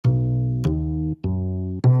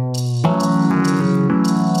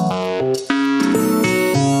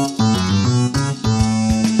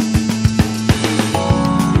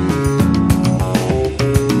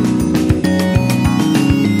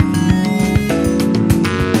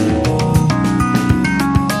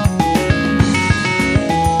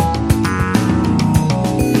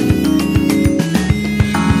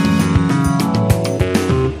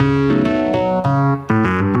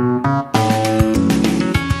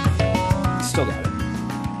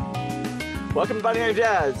Welcome to Binary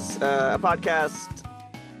Jazz, a podcast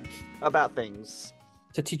about things.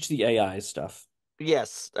 To teach the AI stuff.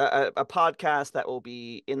 Yes, a podcast that will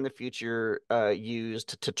be in the future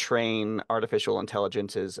used to train artificial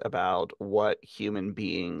intelligences about what human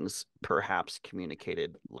beings perhaps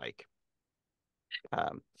communicated like.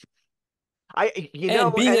 Um, And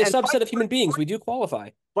being a and subset of human beings, we do qualify.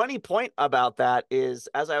 funny point about that is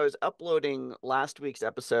as I was uploading last week's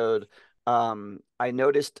episode, I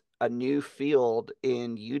noticed a new field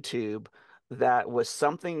in YouTube that was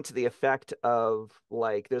something to the effect of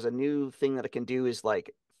like there's a new thing that it can do is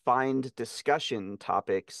like find discussion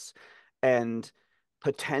topics and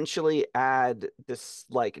potentially add this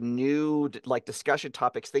like new like discussion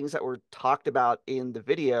topics, things that were talked about in the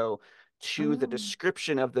video to the Oh,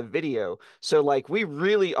 description of the video. So like we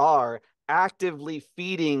really are actively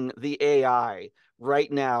feeding the AI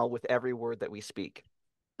right now with every word that we speak.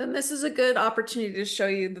 then this is a good opportunity to show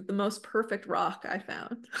you the most perfect rock I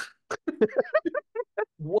found.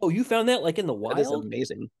 Whoa, you found that like in the That is wild?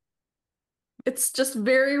 amazing. It's just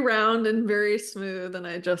very round and very smooth, and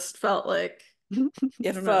I just felt like, I don't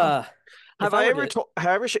If know. uh if Have I I were ever to told, have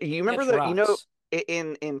I ever, you remember catch that, rocks,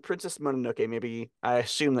 in Princess Mononoke, maybe I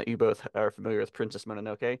assume that you both are familiar with Princess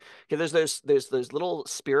Mononoke. Okay, there's those little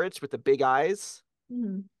spirits with the big eyes.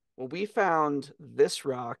 Hmm, Well, we found this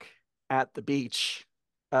rock at the beach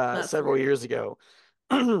that's several weird. years ago.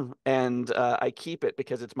 And I keep it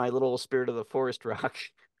because it's my little spirit of the forest rock.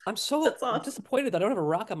 I'm That's so awesome. disappointed that I don't have a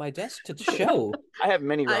rock on my desk to show. I have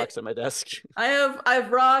many I rocks on my desk. I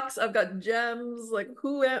have rocks, I've got gems, like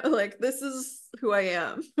this is who I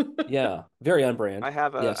am. Yeah, very on brand. I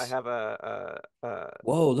Yes. have a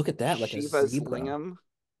Whoa, look at that, like a Shiva's zebra. Lingam.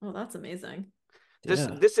 Oh, that's amazing. This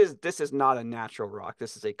Yeah. this is not a natural rock.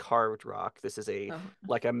 This is a carved rock. This is a Oh,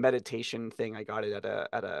 like a meditation thing. I got it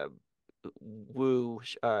at a woo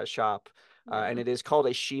shop, and yeah. it is called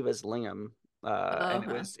a Shiva's Lingam. Oh, And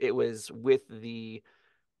okay. it was with the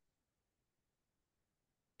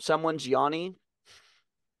someone's Yanni.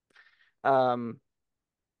 Um,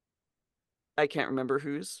 I can't remember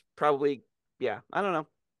whose. Probably, yeah. I don't know,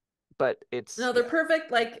 but it's No, they're yeah,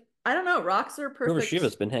 perfect. Like, I don't know, rocks are Whoever perfect.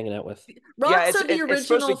 Shiva's been hanging out with. yeah. Rocks are the It's supposed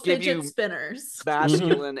to original give fidget you spinners. Hmm.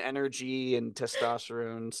 masculine energy and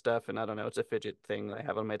testosterone stuff, and I don't know. It's a fidget thing that I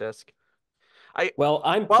have on my desk. I Well,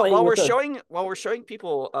 I'm playing with a while we're showing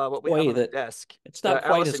people what we have toy on our that desk, it's not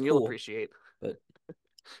quite as Allison, you'll cool, appreciate. but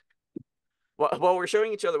While we're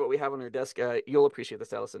showing each other what we have on our desk, you'll appreciate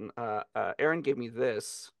this, Allison. Aaron gave me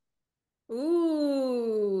this,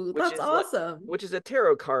 Ooh, which that's is like awesome. which is a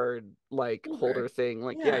tarot card like holder Holder. thing.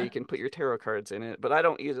 Like, yeah, you Yeah. can put your tarot cards in it, but I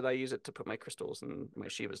don't use it. I use it to put my crystals and my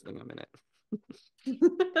Shiva's thing in it.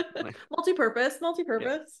 Like, Multi-purpose, yeah,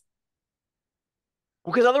 multi-purpose.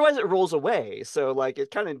 because otherwise it rolls away. So like,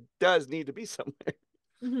 it kind of does need to be somewhere.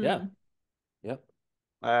 yeah. Hmm. Yep.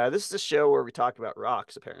 This is a show where we talk about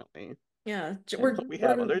rocks, apparently, Yeah, and we're what we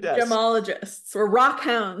have on we're our desk. gemologists. We're rock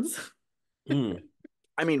hounds. Mm.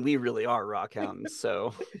 I mean, we really are rock hounds,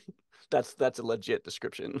 so that's a legit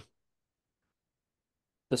description.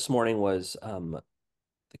 This morning was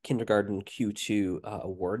the kindergarten Q2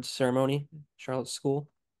 awards ceremony, Charlotte's school,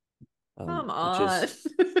 Come which on. is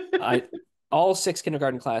I all six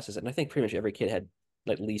kindergarten classes, and I think pretty much every kid had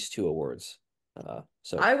at least two awards.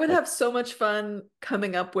 So I would like, have so much fun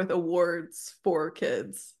coming up with awards for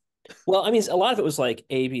kids. well, I mean, a lot of it was like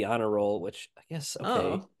AB honor roll, which I guess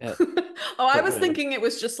okay, Oh. Oh, I but was whatever. thinking it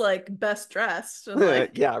was just like best dressed and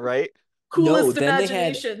like Yeah, right. No, coolest then they had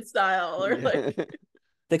imagination style or like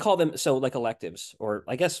they call them so like electives, or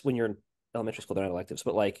I guess when you're in elementary school they're not electives,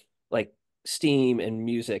 but like STEAM and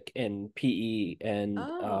music and PE and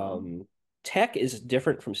oh. tech is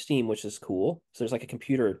different from STEAM, which is cool. So there's like a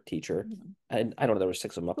computer teacher, and I don't know, there were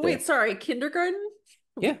six of them up Wait, there. sorry, kindergarten?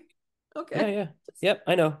 Yeah, yeah, Okay. yeah. Just Yep,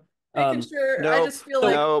 I know. making Um, sure. I Nope, just feel so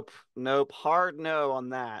like, nope. Hard no on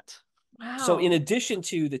that. so in wow. addition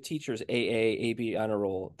to the teachers AB honor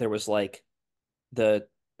roll, there was like the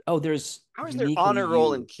there's How is there uniquely honor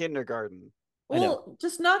roll in you. kindergarten? I know. Well,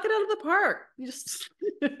 just knock it out of the park. You just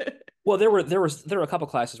Well, there were a couple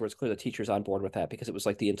classes where it's clear the teacher's on board with that because it was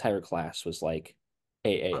like the entire class was like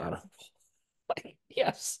AA honor. Oh. Like,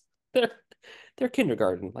 yes, they're they're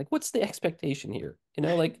kindergarten. Like, what's the expectation here?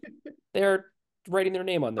 Like they're writing their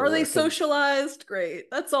name on their Are they work, and socialized? Great.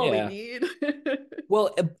 That's all we yeah. need.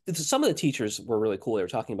 Well, some of the teachers were really cool. They were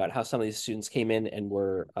talking about how some of these students came in and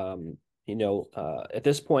were, at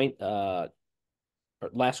this point,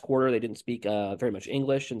 last quarter they didn't speak very much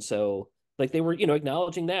English, and so like they were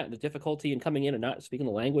acknowledging that and the difficulty in coming in and not speaking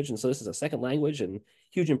the language, and so this is a second language and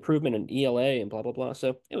huge improvement in ELA and blah blah blah.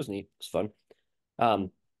 So it was neat, it was fun.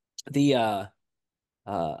 Um, the uh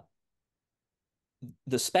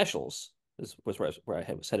the specials was where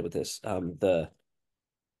I was headed with this. The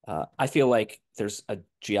I feel like there's a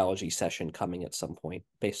geology session coming at some point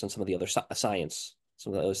based on some of the other science,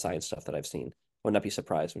 some of the other science stuff that I've seen. Would not be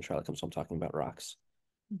surprised when Charlotte comes home talking about rocks.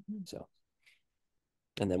 Mhm. So,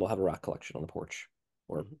 and then we'll have a rock collection on the porch,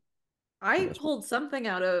 or who I knows what. pulled something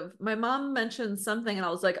out of my mom mentioned something and I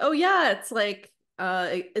was like, oh yeah, it's like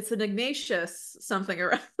it's an Ignatius something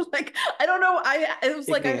around like I don't know. It was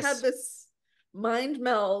like I had Igneous. this mind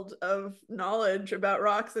meld of knowledge about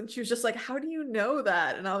rocks and she was just like, how do you know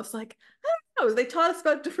that? And I was like, I don't know. They taught us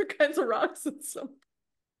about different kinds of rocks and some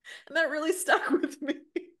and that really stuck with me.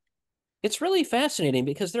 It's really fascinating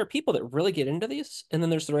because there are people that really get into these, and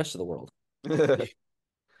then there's the rest of the world.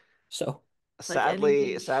 So, Like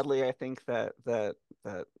any Sadly, I think that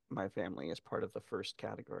my family is part of the first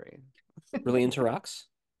category. really into rocks.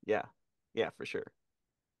 Yeah, yeah, for sure.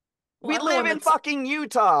 well, We I'm the live one in that's fucking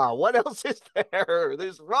Utah. What else is there?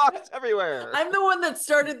 There's rocks everywhere. I'm the one that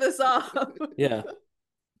started this off. Yeah.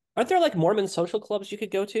 Aren't there like Mormon social clubs you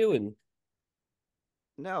could go to? And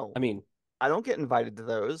No, I mean, I don't get invited to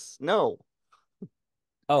those. No.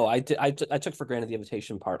 oh, I took for granted the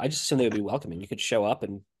invitation part. I just assumed they would be welcoming. You could show up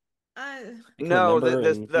and I become a No, member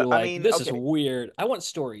and be I like, mean, "This is okay. weird. I want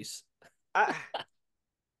stories." I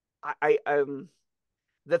I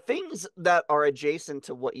the things that are adjacent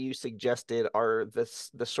to what you suggested are the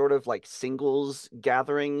sort of like singles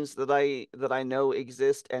gatherings that I know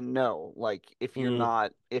exist. And no, like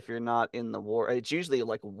Mm, if you're not in the ward, it's usually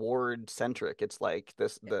like ward centric. It's like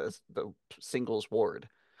this the singles ward.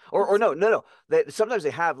 Or it's no, sometimes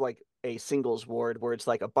they have like a singles ward where it's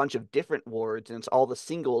like a bunch of different wards and it's all the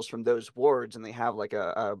singles from those wards and they have like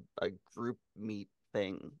a group meet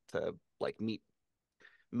thing to like meet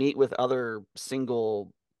with other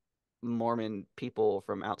single Mormon people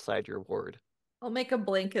from outside your ward. I'll make a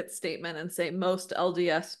blanket statement and say most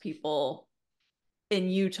LDS people in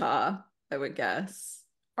Utah, I would guess,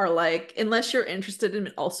 are like, unless you're interested in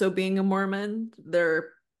also being a Mormon, they're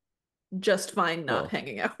just fine not oh,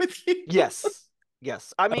 hanging out with you. Yes.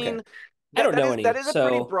 Yes. I okay. mean I don't know that any, is a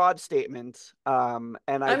pretty so broad statement. And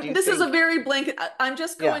I do This is a think very blanket. I'm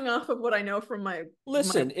just yeah. going off of what I know from my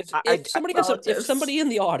listen. If I, if I somebody has a if relatives. somebody in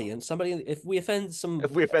the audience, somebody if we offend if some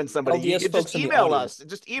we offend somebody, you LDS could just folks in the email audience, us.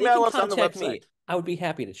 Just they email can us on the contact website. me. I would be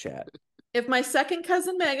happy to chat. If my second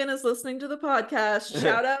cousin Megan is listening to the podcast,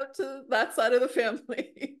 shout out to that side of the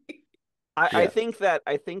family. Yeah. I think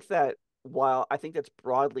that while I think that's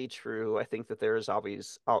broadly true, I think that there is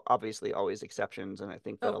obviously always exceptions, and I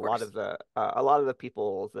think that Of course. a lot of the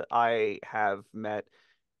people that I have met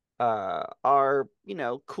are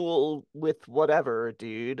cool with whatever,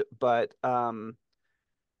 dude. But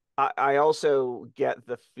I also get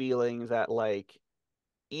the feeling that like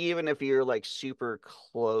even if you're like super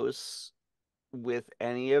close with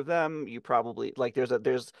any of them, you probably like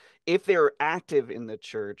there's if they're active in the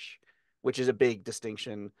church, which is a big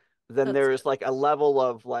distinction, then That's there's good. like a level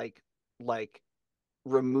of like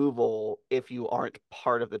removal if you aren't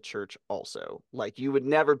part of the church also. Like you would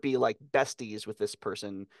never be like besties with this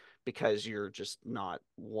person because you're just not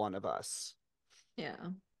one of us. Yeah.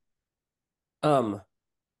 Um.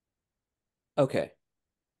 Okay.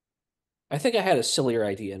 I think I had a sillier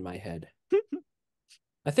idea in my head.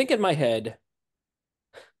 I think in my head,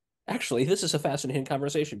 actually, this is a fascinating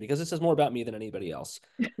conversation because this is more about me than anybody else.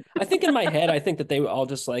 I think in my head, I think that they all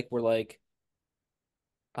just like were like,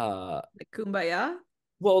 uh, Like Kumbaya.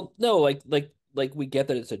 well, no, like we get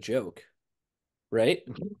that it's a joke, right?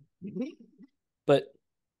 But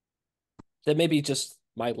that may be just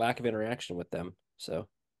my lack of interaction with them. So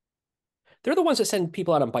they're the ones that send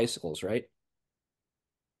people out on bicycles, right?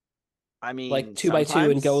 I Like mean, two by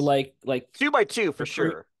two and go sometimes like two by two for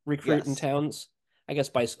recruit sure. recruit in Yes. towns. I guess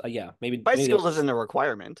bicycle. Yeah, maybe Bicycles that's just. isn't a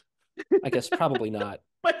requirement. I guess probably not.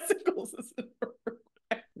 Bicycles is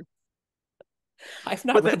I've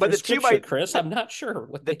not read But their scripture, Chris. I'm not sure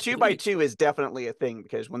what the they two by believe. two is definitely a thing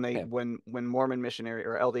because Okay. when Mormon missionary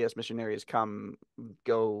or LDS missionaries come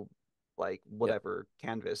go like Yep. whatever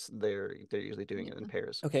canvas, they're usually doing it in yeah.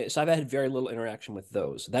 pairs. Okay. So I've had very little interaction with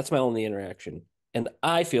those. That's my only interaction. And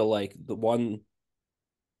I feel like the one,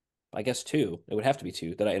 I guess two, it would have to be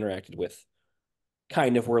two that I interacted with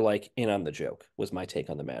kind of were like in on the joke, was my take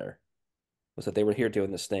on the matter. Was that they were here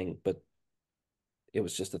doing this thing, but it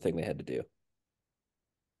was just the thing they had to do.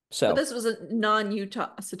 But So, this was a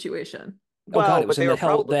non-Utah situation. oh God, Well, it was but in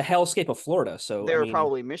the hellscape of Florida. So, they I were mean,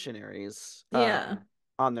 probably missionaries Yeah.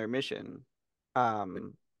 on their mission.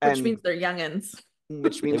 Which means And they're youngins.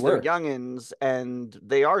 which they means they're were. youngins and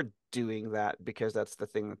they are doing that because that's the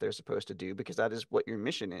thing that they're supposed to do, because that is what your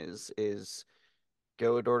mission is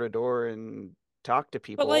go door to door and talk to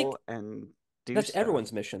But people like and do that's stuff.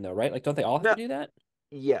 everyone's mission though, right? Like don't they all have No, to do that?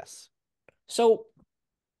 yes. So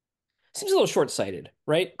seems a little short-sighted,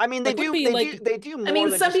 right? I mean, Like wouldn't be like they do I more mean,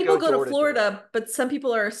 than some just go people go to door to door. Florida, but some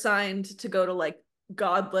people are assigned to go to like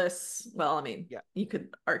godless. Well, I mean, Yeah. you could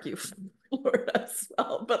argue Florida as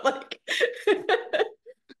well, but like,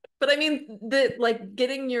 but I mean, the like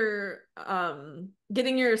getting your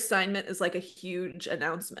assignment is like a huge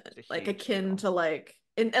announcement, It's a like huge akin deal. to like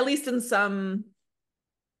in at least in some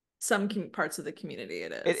parts of the community,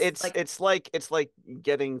 it It, is it's like it's like it's like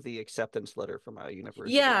getting the acceptance letter from a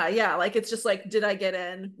university. yeah, yeah, like it's just like, did I get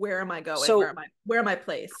in? Where am I going? so Where am I I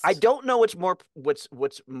placed? don't know what's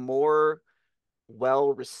more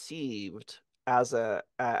well received as a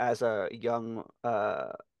young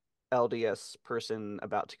LDS person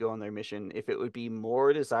about to go on their mission, if it would be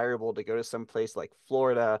more desirable to go to some place like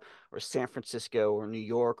Florida or San Francisco or New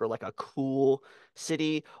York or like a cool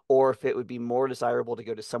city, or if it would be more desirable to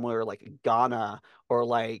go to somewhere like Ghana or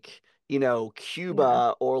like, Yeah.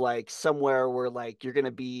 Cuba, or like somewhere where like you're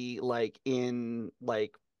gonna be like in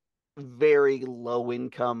like very low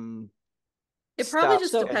income It probably stuff.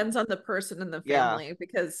 just so And depends on the person and the yeah, family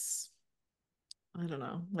because I don't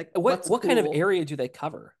know, like what what's what kind of cool area do they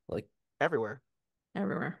cover? Like everywhere.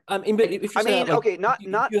 everywhere. I mean, but Like, if you I say that, mean, like, okay, do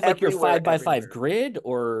not you have like your everywhere, 5x5 everywhere. grid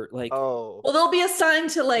or like, Oh, well, they'll be assigned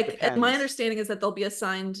to it like my depends. understanding is that they'll be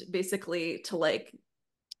assigned basically to like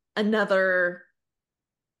another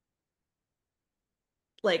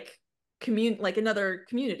like another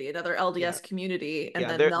community, another Yeah. LDS community, and Yeah,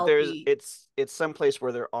 then they'll there's be it's some place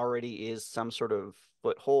where there already is some sort of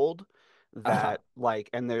foothold uh-huh. that like,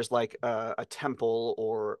 and there's like a temple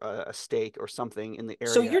or a stake or something in the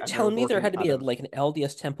So area, you're and they're telling me there working had to be out a of. like an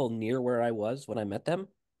LDS temple near where I was when I met them?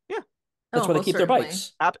 Yeah, That's oh, where they most keep their certainly.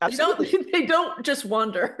 bikes. They don't absolutely. they don't just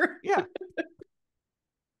wander. Yeah.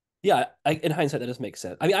 Yeah, in hindsight, that does make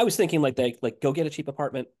sense. I mean, I was thinking like they like go get a cheap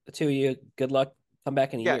apartment, the two of you, good luck, come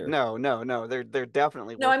back in a Yeah, year. no, no, no. They're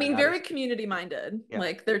definitely No, I working mean out of. very community minded. Yeah.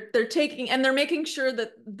 Like they're taking and they're making sure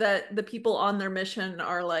that the people on their mission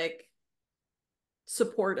are like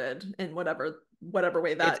supported in whatever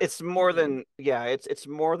way It's that it's more means. than, yeah, it's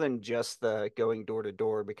more than just the going door to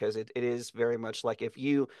door, because it is very much like,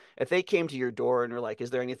 if they came to your door and are like,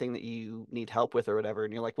 is there anything that you need help with or whatever,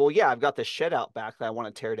 and you're like, well, yeah, I've got this shed out back that I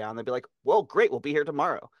want to tear down, they'd be like, well, great, we'll be here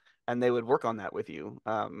tomorrow, and they would work on that with you.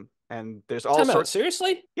 And there's all Time out. sorts.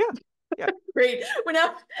 Seriously? Yeah, yeah, Great. Well,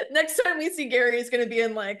 now next time we see Gary, he's going to be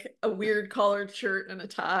in like a weird collared shirt and a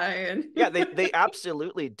tie, and yeah. They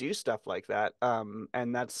absolutely do stuff like that.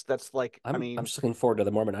 And that's like, I I'm mean, just looking forward to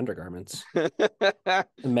the Mormon undergarments, they're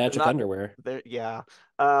the magic not underwear. there. Yeah.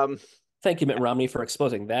 Um, Thank you, Mitt Romney, for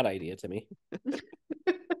exposing that idea to me.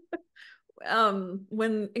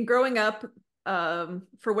 when in growing up,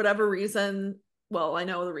 for whatever reason, well, I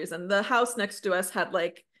know the reason. The house next to us had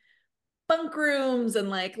like bunk rooms and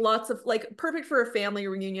like lots of like perfect for a family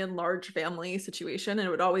reunion, large family situation, and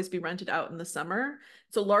it would always be rented out in the summer.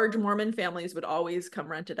 So large Mormon families would always come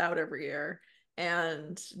rent it out every year.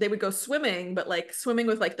 And they would go swimming, but like swimming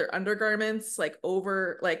with like their undergarments, like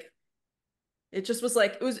over like it just was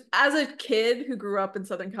like it was as a kid who grew up in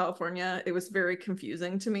Southern California, it was very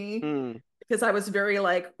confusing to me hmm. because I was very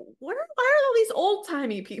like, why are all these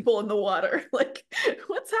old-timey people in the water? Like,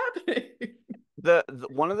 what's happening? The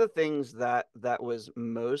one of the things that was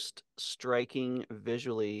most striking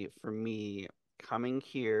visually for me coming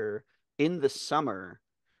here in the summer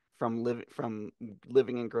from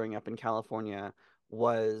living and growing up in California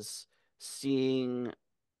was seeing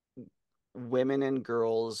women and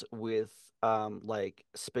girls with like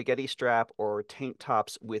spaghetti strap or tank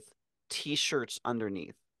tops with t-shirts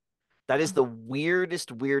underneath. That is the weirdest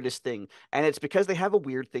thing. And it's because they have a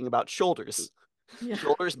weird thing about shoulders. Yeah,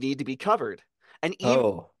 Shoulders need to be covered. And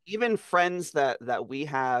Oh, even friends that we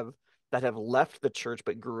have that have left the church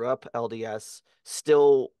but grew up LDS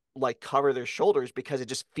still like cover their shoulders because it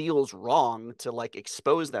just feels wrong to like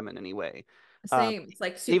expose them in any way. Um, same. It's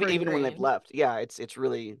like even super even when they've ingrained. left. Yeah, it's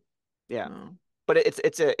really, yeah. Oh. But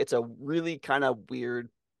it's a really kind of weird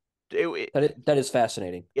that is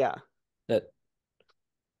fascinating. yeah. That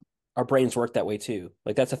our brains work that way too.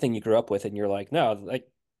 Like that's the thing you grew up with, and you're like, no, like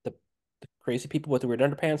the crazy people with the weird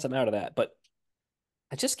underpants, I'm out of that. But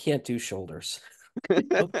I just can't do shoulders.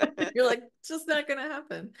 You're like, it's just not gonna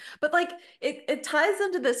happen. But like it ties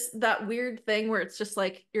into this that weird thing where it's just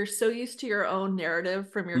like you're so used to your own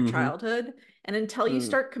narrative from your Mm-hmm. childhood, and until you Mm,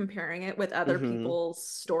 start comparing it with other hmm. people's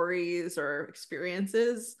stories or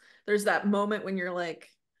experiences, there's that moment when you're like,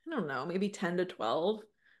 I don't know, maybe 10 to 12,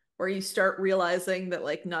 where you start realizing that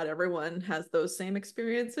like not everyone has those same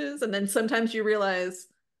experiences. And then sometimes you realize,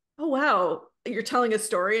 oh wow, you're telling a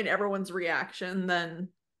story and everyone's reaction then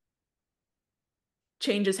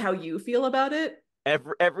changes how you feel about it.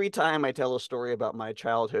 Every time I tell a story about my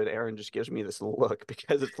childhood, Aaron just gives me this look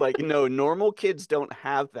because it's like, no, normal kids don't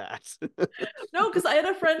have that. No, because I had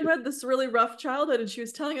a friend who had this really rough childhood and she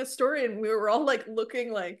was telling a story and we were all like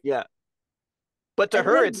looking like, Yeah. But to and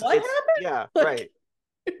her, then what it's happened? yeah, Like, right.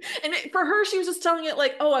 and for her, she was just telling it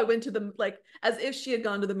like, oh, I went to the, like, as if she had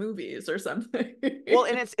gone to the movies or something. Well,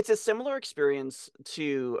 and it's a similar experience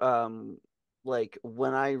to like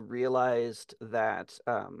when I realized that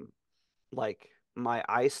like my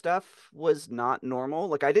eye stuff was not normal.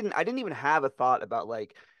 Like I didn't even have a thought about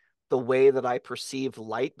like the way that I perceive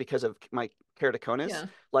light because of my keratoconus. Yeah.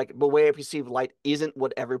 Like the way I perceive light isn't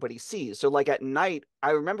what everybody sees. So like at night,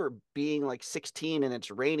 I remember being like 16 and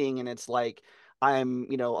it's raining and it's like I'm,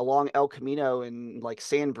 along El Camino in like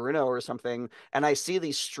San Bruno or something, and I see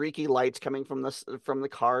these streaky lights coming from the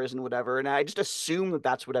cars and whatever, and I just assume that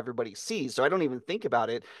that's what everybody sees. So I don't even think about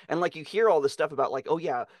it. And like you hear all this stuff about like, oh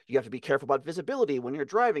yeah, you have to be careful about visibility when you're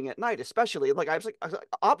driving at night, especially. Like I was like,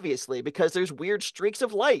 obviously, because there's weird streaks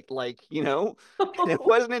of light, And it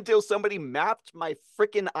wasn't until somebody mapped my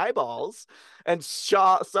freaking eyeballs and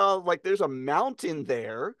saw like there's a mountain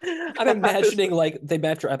there. I'm imagining like they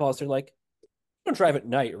match your eyeballs. They're like, "You don't drive at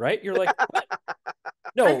night, right?" You're like, "What? I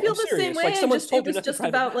No, I'm feel the same serious. way. Like I someone's just, it told you was not to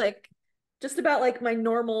drive at night." just about like my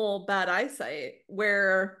normal bad eyesight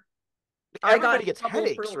where I got Everybody in gets trouble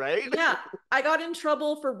headaches, for, right? yeah, I got in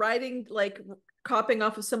trouble for writing like copying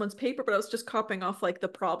off of someone's paper, but I was just copying off like the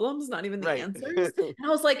problems, not even the Right. answers. And I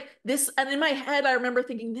was like, this, and in my head, I remember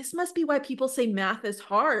thinking, this must be why people say math is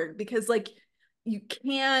hard because like you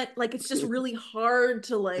can't, like, it's just really hard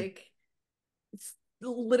to like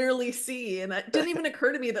literally see. And it didn't even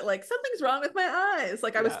occur to me that like something's wrong with my eyes.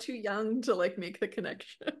 Like I was Yeah. too young to like make the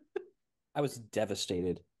connection. I was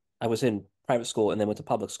devastated. I was in private school and then went to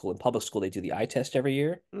public school. In public school, they do the eye test every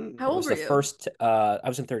year. Mm. How It old was were the you? first. I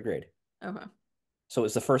was in third grade, Okay. so it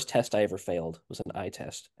was the first test I ever failed. Was an eye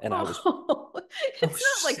test, and Oh, I it's not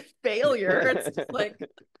was. like failure. It's just like,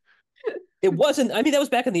 It wasn't. I mean, that was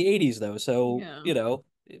back in the '80s, though. So yeah.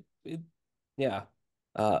 yeah.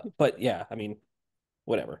 But yeah, I mean,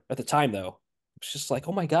 whatever. At the time, though, it's just like,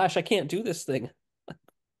 oh my gosh, I can't do this thing.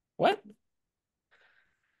 What?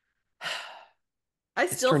 I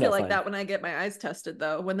It's still turned feel out like fine. that when I get my eyes tested,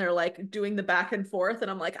 though, when they're like doing the back and forth, and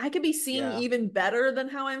I'm like, I could be seeing Yeah. even better than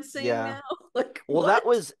how I'm seeing Yeah. now. Like, Well,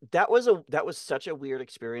 what? that was such a weird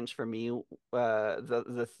experience for me.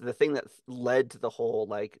 The thing that led to the whole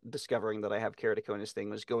like discovering that I have keratoconus thing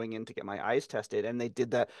was going in to get my eyes tested, and they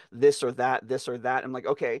did that this or that. I'm like,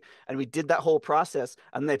 okay, and we did that whole process,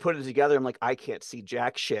 and they put it together. I'm like, I can't see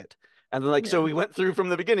jack shit. And then like so Yeah. we went through from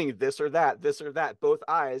the beginning, this or that, both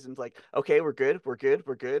eyes, and it's like, okay, we're good, we're good,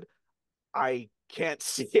 we're good. I can't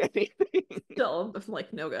see anything. Still, I'm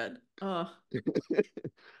like, no good. Oh,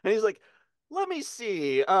 And he's like, let me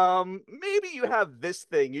see. Maybe you have this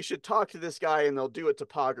thing. You should talk to this guy and they'll do a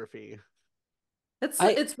topography.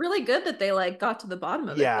 I it's really good that they like got to the bottom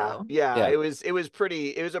of it Yeah, though. yeah. Yeah. It was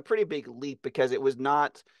a pretty big leap because it was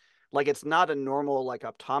not like it's not a normal like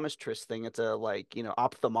optometrist thing. It's a like,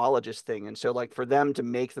 ophthalmologist thing. And so like for them to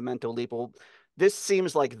make the mental leap, well, this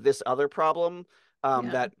seems like this other problem Yeah.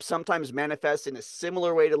 that sometimes manifests in a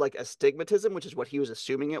similar way to like astigmatism, which is what he was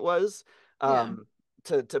assuming it was. Yeah. Um,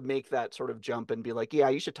 to make that sort of jump and be like, yeah,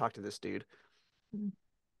 you should talk to this dude.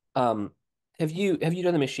 Um, have you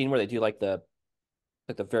done the machine where they do like the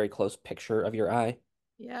very close picture of your eye?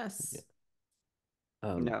 Yeah. Yes.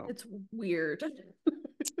 Um, No. It's weird.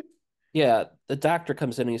 yeah, the doctor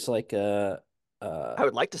comes in and he's like, I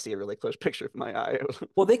would like to see a really close picture of my eye.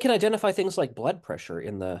 well, they can identify things like blood pressure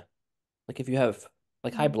in the like if you have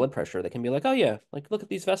like high Mm, blood pressure, they can be like, oh yeah, like look at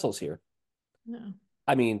these vessels here. no.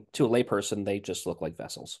 I mean, to a layperson, they just look like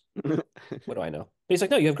vessels. What do I know? But he's like,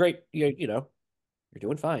 no, you have great, you're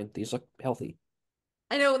doing fine. These look healthy.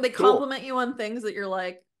 I know they Cool. compliment you on things that you're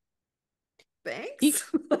like, He,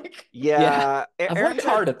 thanks. Like, yeah, Yeah, I've worked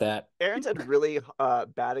hard at that. Aaron's had really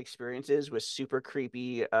bad experiences with super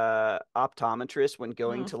creepy optometrists when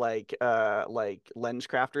going oh, to like lens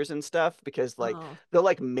crafters and stuff because like oh, they'll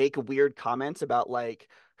like make weird comments about like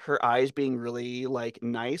her eyes being really like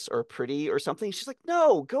nice or pretty or something. She's like,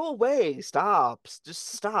 "No, go away. Stop.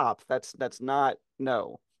 Just stop. That's not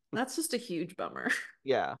no." that's just a huge bummer.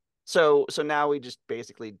 Yeah. So now we just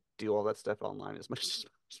basically do all that stuff online as much as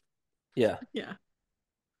Yeah. Yeah.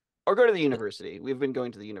 or go to the university. We've been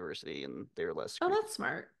going to the university and they're less Oh, creepy. that's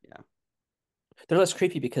smart. Yeah. They're less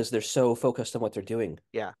creepy because they're so focused on what they're doing.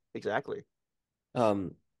 Yeah, exactly.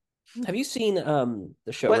 Um, have you seen the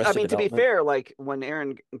show But I Arrested mean, to be Development? fair, like when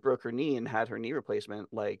Erin broke her knee and had her knee replacement,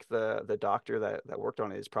 like the doctor that worked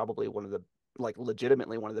on it is probably one of the like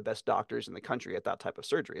legitimately one of the best doctors in the country at that type of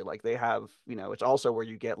surgery. Like they have, it's also where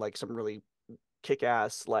you get like some really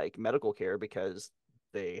kick-ass like medical care because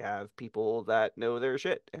they have people that know their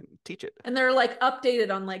shit and teach it. And they're like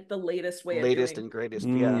updated on like the latest way of Latest doing. and greatest.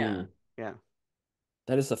 Yeah. Yeah. Mm, Yeah.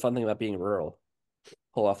 that is the fun thing about being rural.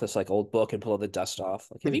 Pull off this like old book and pull the dust off.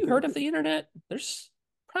 Like, have you heard of the internet? There's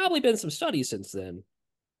probably been some studies since then,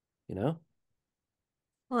 you know?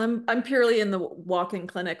 Well, I'm purely in the walk-in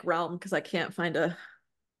clinic realm because I can't find a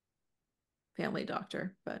family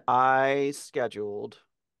doctor, but I scheduled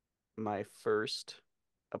my first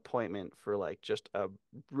appointment for like just a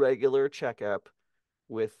regular checkup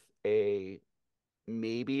with a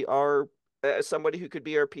maybe our somebody who could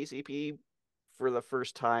be our PCP for the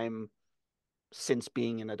first time since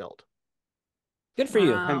being an adult. Good for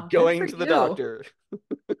you. I'm wow, good for going to the you. doctor.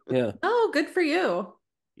 Yeah. Oh, good for you.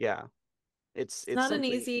 Yeah, it's It's it's not an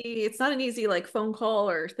something. easy like phone call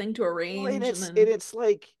or thing to Well, and arrange and and then it's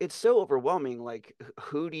like it's so overwhelming. Like,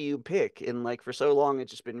 who do you pick? And like for so long,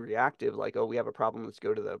 it's just been reactive. Like, oh, we have a problem. Let's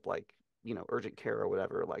go to the like urgent care or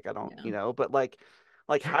whatever. Like, I don't, yeah. but like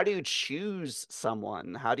how do you choose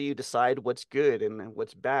someone? How do you decide what's good and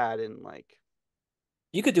what's bad? And like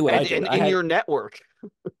You could do what I and did. in your network.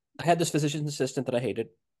 I had this physician's assistant that I hated,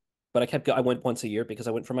 but I went once a year because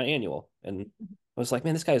I went for my annual, and I was like,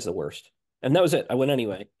 man, this guy is the worst. And that was it. I went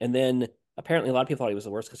anyway. And then apparently a lot of people thought he was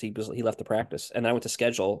the worst because he left the practice. And I went to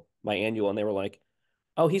schedule my annual, and they were like,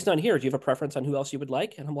 "Oh, he's not here. Do you have a preference on who else you would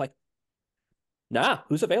like?" And I'm like, "Nah,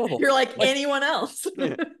 who's available?" You're like Like, anyone else.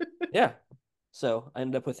 yeah. So I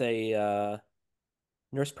ended up with a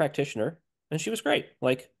nurse practitioner, and she was great.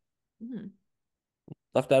 Like, Hmm.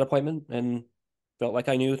 left that appointment and felt like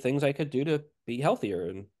I knew things I could do to be healthier,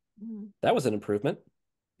 and Hmm. that was an improvement.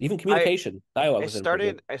 Even I communication dialogue was an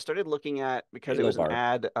improvement. I started looking at because Very it low was an bar.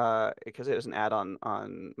 ad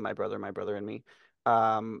on my brother and me.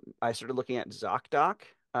 I started looking at ZocDoc,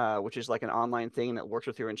 which is like an online thing that works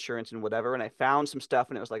with your insurance and whatever. And I found some stuff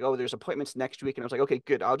and it was like, oh, there's appointments next week. And I was like, okay,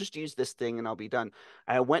 good. I'll just use this thing and I'll be done.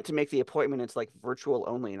 And I went to make the appointment. It's like virtual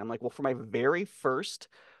only. And I'm like, well, for my very first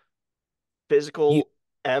You physical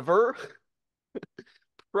ever,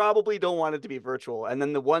 probably don't want it to be virtual. And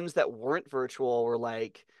then the ones that weren't virtual were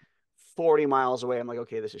like 40 miles away. I'm like,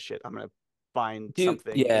 okay, this is shit. I'm gonna find do,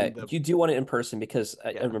 something yeah, in the you do want it in person because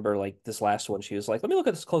I yeah, remember like this last one, she was like, let me look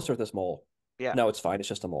at this closer at this mole. yeah, No, it's fine. It's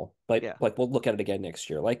just a mole. But yeah, like we'll look at it again next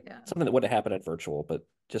year. Like Yeah. something that would have happened at virtual, but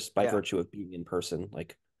just by yeah. virtue of being in person,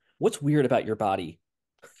 like what's weird about your body?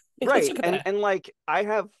 Let's Right. look at And that. like I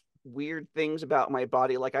have weird things about my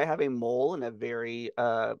body. Like I have a mole in a very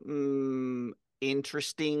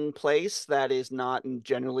interesting place that is not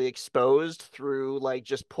generally exposed through like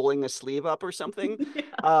just pulling a sleeve up or something.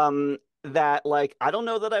 Yeah. That like I don't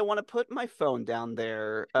know that I want to put my phone down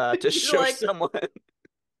there to You're show like someone.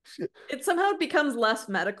 it somehow becomes less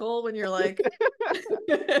medical when you're like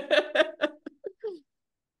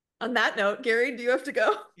on that note, Gary, do you have to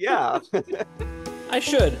go? Yeah. I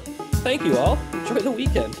should. Thank you all. Enjoy the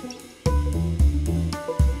weekend.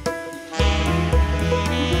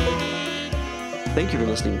 Thank you for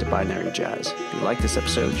listening to Binary Jazz. If you like this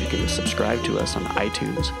episode, you can subscribe to us on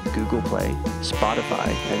iTunes, Google Play, Spotify,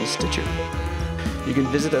 and Stitcher. You can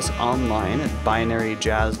visit us online at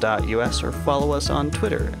binaryjazz.us or follow us on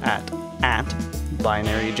Twitter at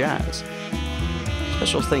binaryjazz.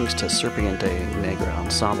 Special thanks to Serpiente Negra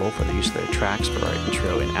Ensemble for the use of their tracks for our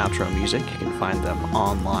intro and outro music. You can find them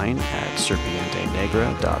online at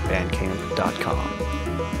serpientenegra.bandcamp.com.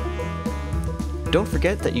 Don't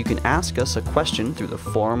forget that you can ask us a question through the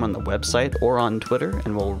form on the website or on Twitter,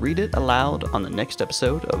 and we'll read it aloud on the next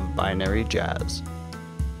episode of Binary Jazz.